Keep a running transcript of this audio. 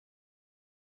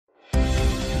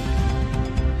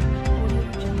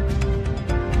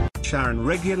Sharon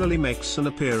regularly makes an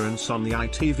appearance on the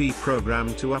ITV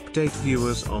program to update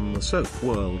viewers on the soap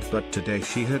world, but today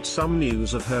she had some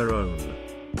news of her own.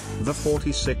 The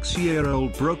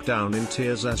 46-year-old broke down in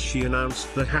tears as she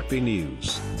announced the happy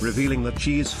news, revealing that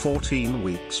she's 14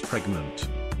 weeks pregnant.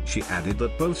 She added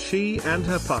that both she and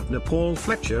her partner Paul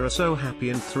Fletcher are so happy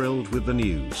and thrilled with the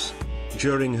news.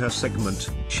 During her segment,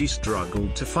 she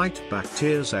struggled to fight back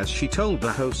tears as she told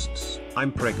the hosts,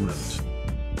 "I'm pregnant.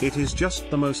 It is just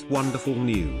the most wonderful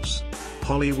news.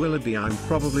 Holly Willoughby, I'm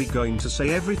probably going to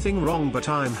say everything wrong, but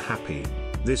I'm happy.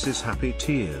 This is happy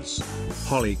tears."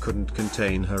 Holly couldn't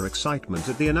contain her excitement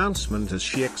at the announcement as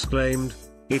she exclaimed,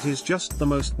 "It is just the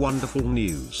most wonderful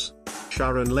news."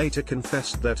 Sharon later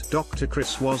confessed that Dr.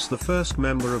 Chris was the first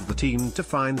member of the team to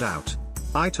find out.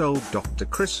 "I told Dr.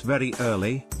 Chris very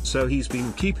early, so he's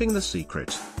been keeping the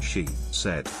secret," she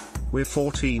said. "We're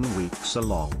 14 weeks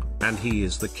along, and he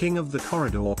is the king of the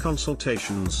corridor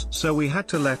consultations, so we had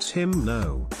to let him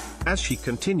know." As she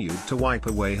continued to wipe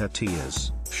away her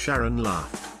tears, Sharon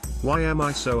laughed. "Why am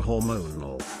I so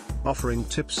hormonal?" Offering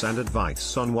tips and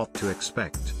advice on what to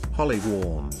expect, Holly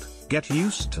warned, "Get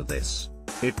used to this.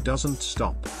 It doesn't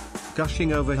stop."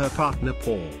 Gushing over her partner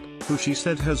Paul, who she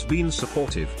said has been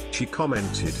supportive, she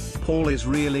commented, "Paul is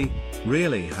really,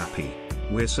 really happy.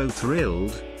 We're so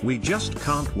thrilled, we just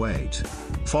can't wait."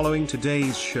 Following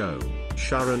today's show,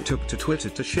 Sharon took to Twitter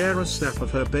to share a snap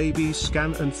of her baby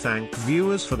scan and thank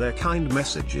viewers for their kind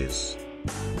messages.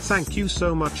 "Thank you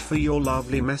so much for your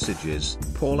lovely messages,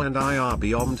 Paul and I are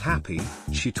beyond happy,"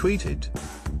 she tweeted.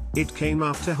 It came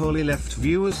after Holly left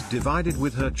viewers divided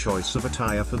with her choice of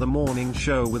attire for the morning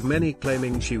show, with many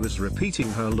claiming she was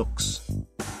repeating her looks.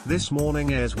 This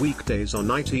Morning airs weekdays on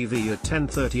ITV at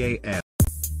 10:30 a.m.